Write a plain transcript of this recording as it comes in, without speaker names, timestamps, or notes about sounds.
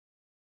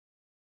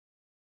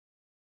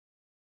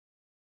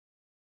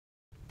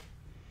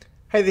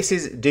Hey, this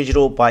is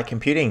Digital by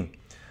Computing.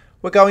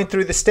 We're going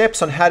through the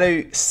steps on how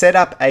to set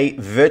up a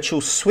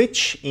virtual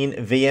switch in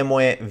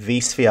VMware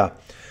vSphere.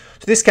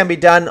 So this can be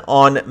done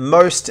on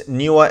most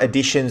newer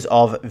editions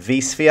of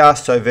vSphere,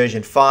 so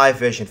version 5,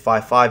 version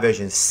 5.5,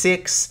 version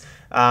 6.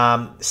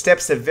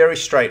 Steps are very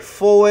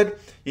straightforward.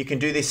 You can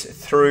do this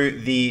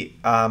through the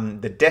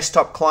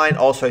desktop client,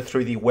 also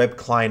through the web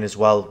client as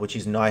well, which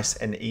is nice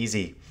and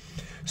easy.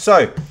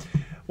 So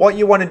what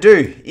you want to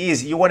do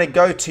is you want to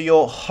go to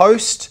your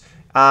host,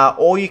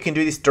 or you can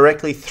do this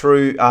directly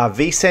through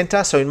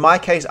vCenter. So in my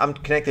case, I'm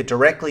connected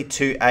directly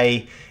to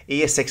a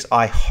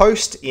ESXi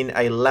host in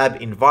a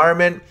lab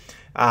environment,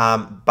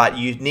 but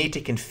you need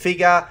to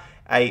configure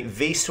a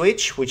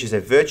vSwitch, which is a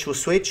virtual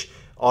switch,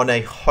 on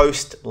a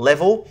host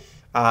level.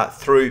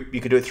 You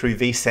can do it through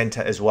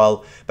vCenter as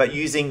well, but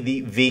using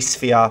the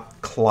vSphere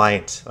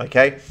client,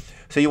 okay?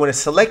 So you want to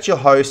select your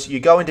host, you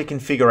go into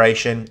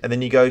configuration, and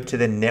then you go to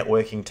the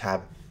networking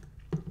tab.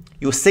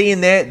 You'll see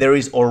in there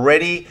is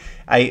already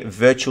a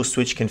virtual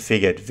switch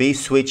configured,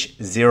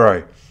 vSwitch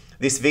 0.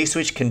 This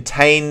vSwitch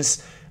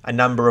contains a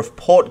number of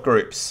port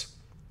groups.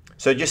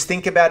 So just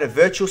think about a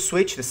virtual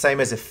switch the same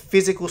as a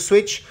physical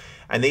switch,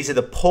 and these are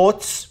the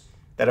ports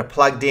that are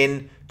plugged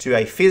in to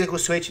a physical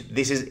switch.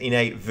 This is in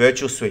a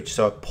virtual switch,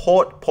 so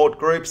port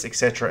groups,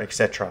 etc.,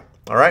 etc.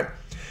 All right.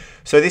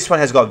 So this one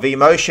has got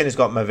vMotion, it's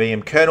got my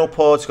VM kernel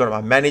ports, it's got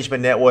my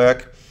management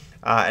network,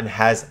 and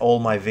has all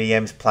my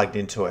VMs plugged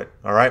into it.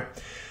 All right.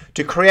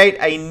 To create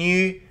a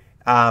new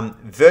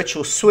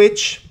virtual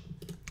switch,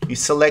 you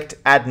select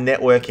Add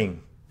Networking.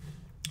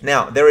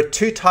 Now, there are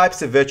two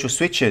types of virtual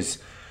switches.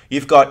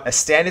 You've got a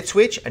standard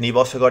switch and you've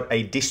also got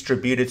a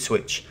distributed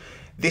switch.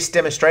 This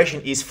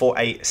demonstration is for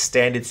a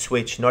standard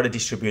switch, not a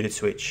distributed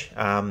switch.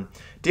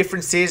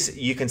 Difference is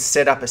you can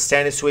set up a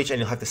standard switch and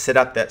you'll have to set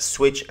up that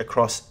switch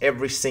across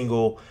every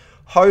single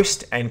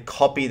host and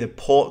copy the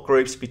port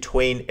groups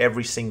between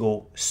every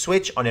single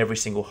switch on every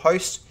single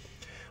host,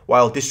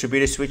 while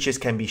distributed switches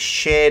can be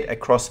shared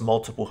across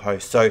multiple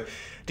hosts. So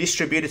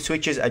distributed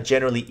switches are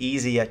generally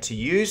easier to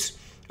use.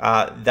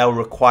 They'll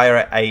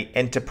require a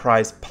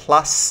Enterprise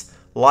Plus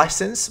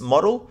license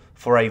model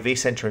for a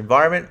vCenter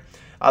environment.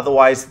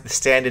 Otherwise, the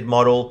standard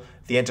model,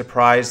 the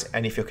Enterprise,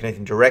 and if you're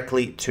connecting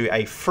directly to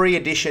a free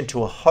edition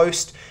to a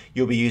host,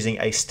 you'll be using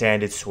a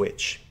standard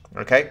switch,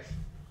 okay?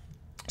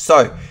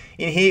 So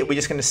in here, we're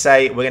just gonna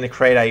say, we're gonna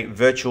create a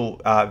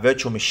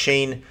virtual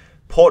machine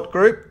port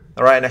group,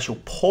 all right, an actual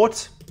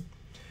port.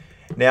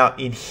 Now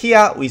in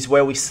here is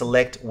where we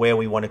select where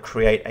we want to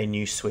create a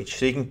new switch.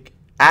 So you can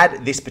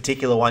add this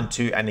particular one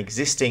to an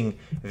existing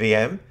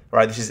VM,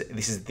 right?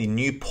 This is the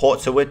new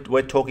port. So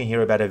we're talking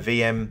here about a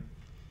VM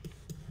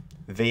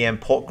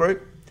port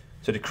group.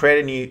 So to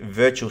create a new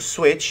virtual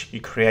switch,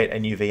 you create a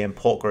new VM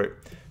port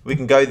group. We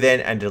can go then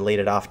and delete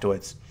it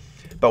afterwards.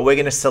 But we're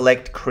going to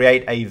select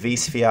create a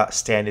vSphere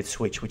standard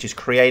switch, which is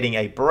creating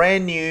a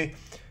brand new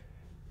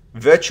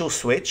virtual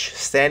switch,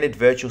 standard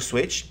virtual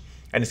switch,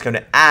 and it's going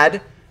to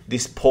add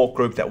this port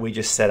group that we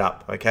just set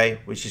up, okay,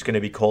 which is going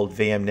to be called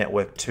VM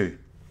Network 2.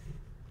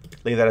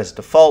 Leave that as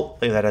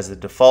default, leave that as the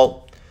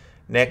default,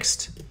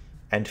 next,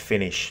 and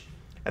finish.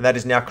 And that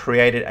has now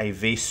created a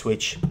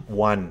vSwitch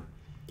 1.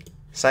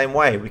 Same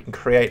way, we can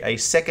create a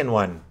second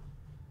one.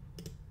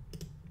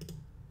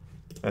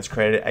 That's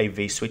created a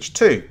vSwitch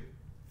 2.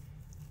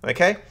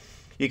 Okay,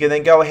 you can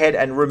then go ahead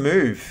and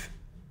remove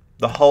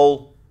the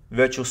whole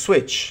virtual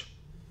switch.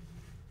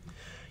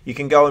 You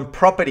can go in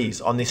properties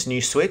on this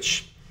new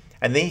switch,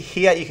 and then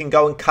here you can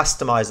go and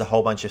customize a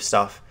whole bunch of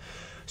stuff.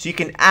 So you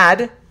can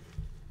add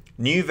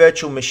new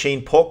virtual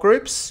machine port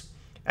groups,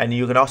 and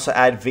you can also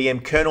add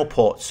VM kernel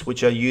ports,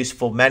 which are used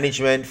for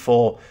management,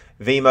 for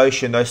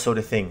vMotion, those sort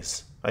of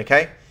things,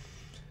 okay?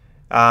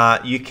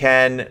 You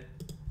can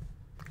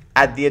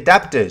add the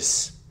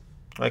adapters,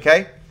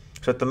 okay?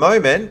 So at the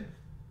moment,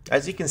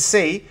 as you can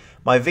see,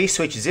 my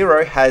vSwitch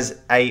 0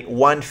 has a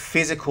one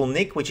physical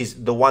NIC, which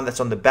is the one that's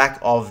on the back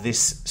of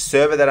this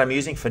server that I'm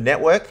using for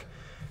network,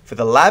 for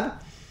the lab,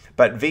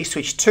 but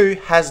vSwitch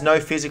 2 has no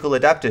physical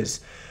adapters.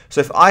 So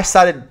if I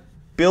started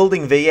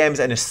building VMs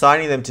and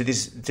assigning them to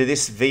this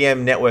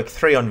VM network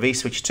 3 on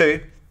vSwitch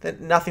 2, then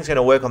nothing's going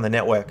to work on the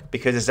network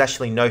because there's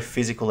actually no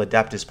physical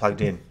adapters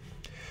plugged in.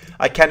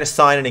 I can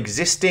assign an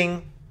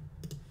existing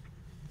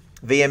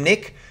VM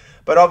NIC,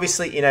 but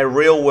obviously in a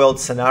real world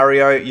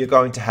scenario, you're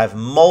going to have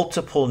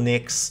multiple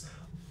NICs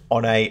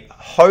on a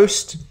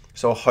host.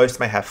 So a host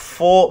may have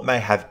 4, may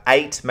have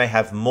 8, may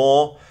have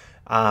more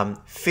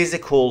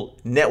physical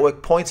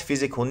network points,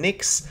 physical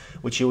NICs,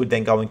 which you would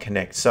then go and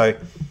connect. So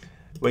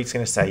we're just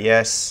going to say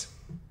yes.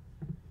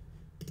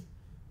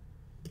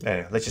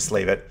 Anyway, let's just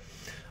leave it.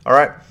 All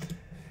right.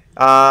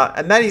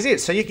 And that is it.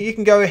 So you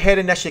can go ahead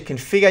and actually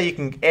configure. You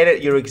can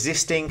edit your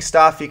existing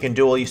stuff. You can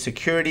do all your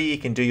security. You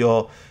can do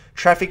your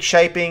traffic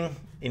shaping.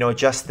 You know,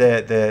 adjust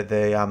the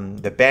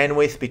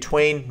bandwidth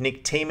between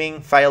NIC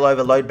teaming,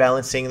 failover, load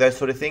balancing, those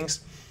sort of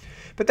things.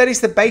 But that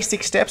is the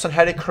basic steps on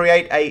how to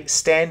create a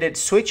standard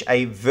switch,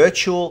 a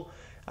virtual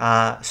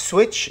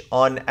switch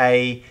on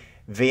a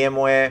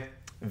VMware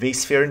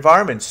vSphere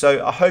environment.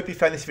 So I hope you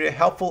found this video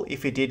helpful.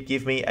 If you did,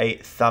 give me a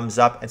thumbs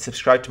up and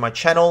subscribe to my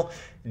channel,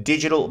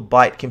 Digital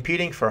Byte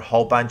Computing, for a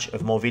whole bunch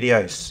of more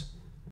videos.